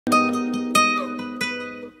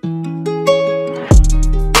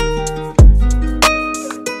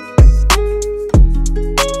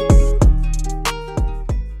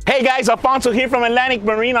Hey guys, Alfonso here from Atlantic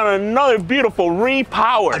Marine on another beautiful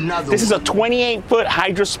Repowered. This is a 28-foot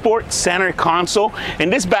Hydra Sport center console,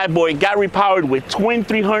 and this bad boy got repowered with twin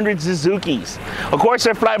 300 Suzukis. Of course,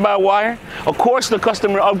 they're fly-by-wire. Of course, the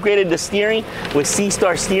customer upgraded the steering with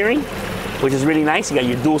C-Star steering, which is really nice. You got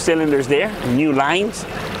your dual cylinders there, new lines,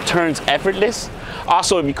 turns effortless.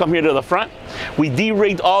 Also, if you come here to the front, we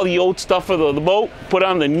de-rigged all the old stuff for the boat, put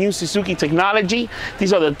on the new Suzuki technology.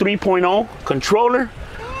 These are the 3.0 controller,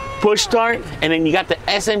 push start, and then you got the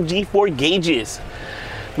SMG4 gauges.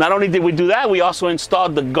 Not only did we do that, we also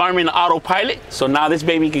installed the Garmin autopilot. So now this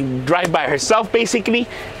baby can drive by herself basically,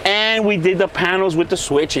 and we did the panels with the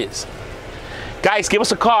switches. Guys, give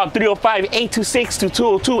us a call,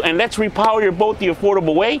 305-826-2202, and let's repower your boat the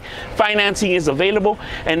affordable way. Financing is available.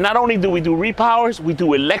 And not only do we do repowers, we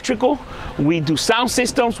do electrical, we do sound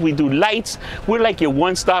systems, we do lights. We're like your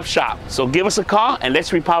one-stop shop. So give us a call and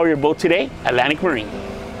let's repower your boat today, Atlantic Marine.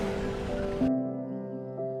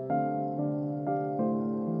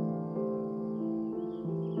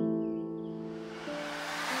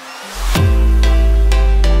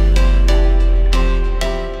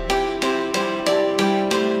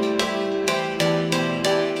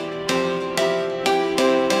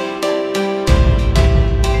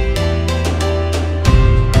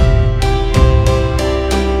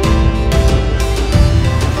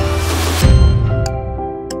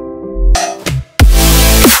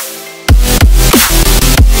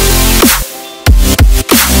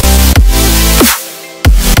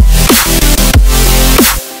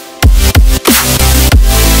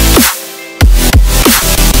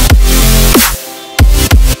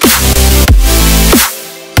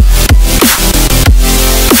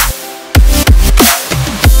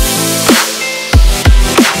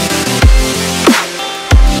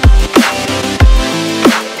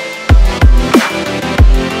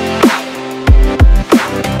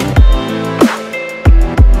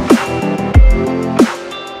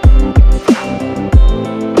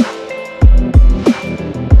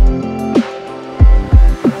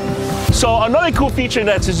 So another cool feature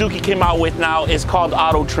that Suzuki came out with now is called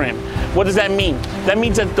auto trim. What does that mean? That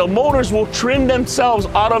means that the motors will trim themselves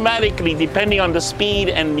automatically depending on the speed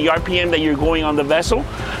and the RPM that you're going on the vessel.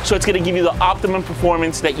 So it's gonna give you the optimum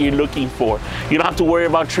performance that you're looking for. You don't have to worry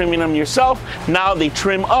about trimming them yourself. Now they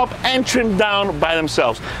trim up and trim down by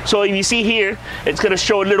themselves. So if you see here, it's gonna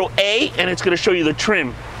show a little A and it's gonna show you the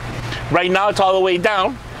trim. Right now it's all the way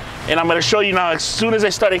down. And I'm gonna show you now, as soon as I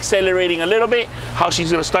start accelerating a little bit, how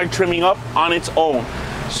she's gonna start trimming up on its own.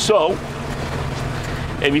 So,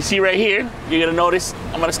 if you see right here, you're gonna notice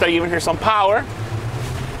I'm gonna start giving her some power.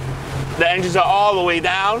 The engines are all the way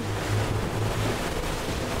down.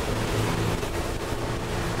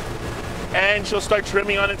 And she'll start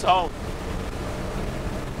trimming on its own.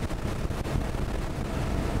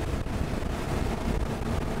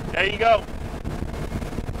 There you go.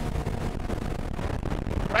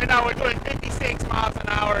 Right now we're doing 56 miles an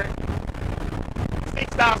hour,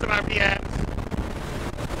 6,000 RPMs.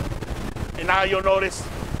 And now you'll notice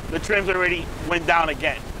the trims already went down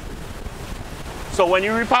again. So when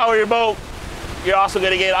you repower your boat, you're also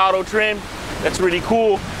gonna get auto trim. That's really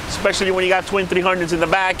cool, especially when you got twin 300s in the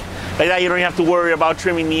back. Like that, you don't have to worry about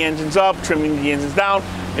trimming the engines up, trimming the engines down.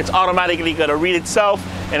 It's automatically gonna read itself,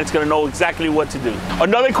 and it's gonna know exactly what to do.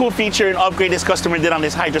 Another cool feature and upgrade this customer did on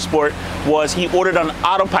this Hydra Sport was he ordered an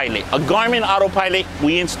autopilot, a Garmin autopilot.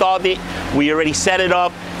 We installed it, we already set it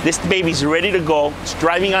up. This baby's ready to go. It's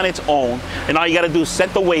driving on its own, and all you gotta do is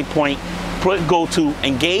set the waypoint, put go to,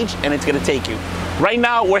 engage, and it's gonna take you. Right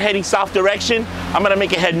now, we're heading south direction. I'm gonna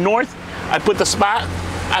make it head north. I put the spot,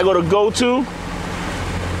 I go to go to,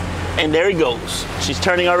 and there he goes. She's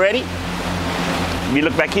turning already. If you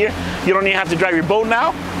look back here, you don't even have to drive your boat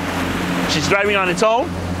now. She's driving on its own,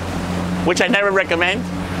 which I never recommend,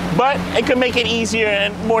 but it could make it easier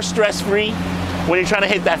and more stress-free when you're trying to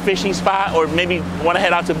hit that fishing spot or maybe want to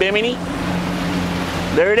head out to Bimini.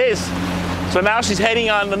 There it is. So now she's heading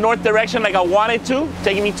on the north direction like I wanted to,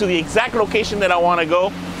 taking me to the exact location that I want to go.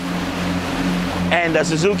 And the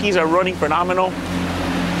Suzukis are running phenomenal.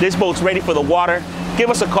 This boat's ready for the water. Give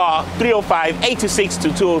us a call,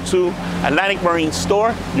 305-826-2202, Atlantic Marine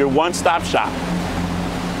Store, your one-stop shop.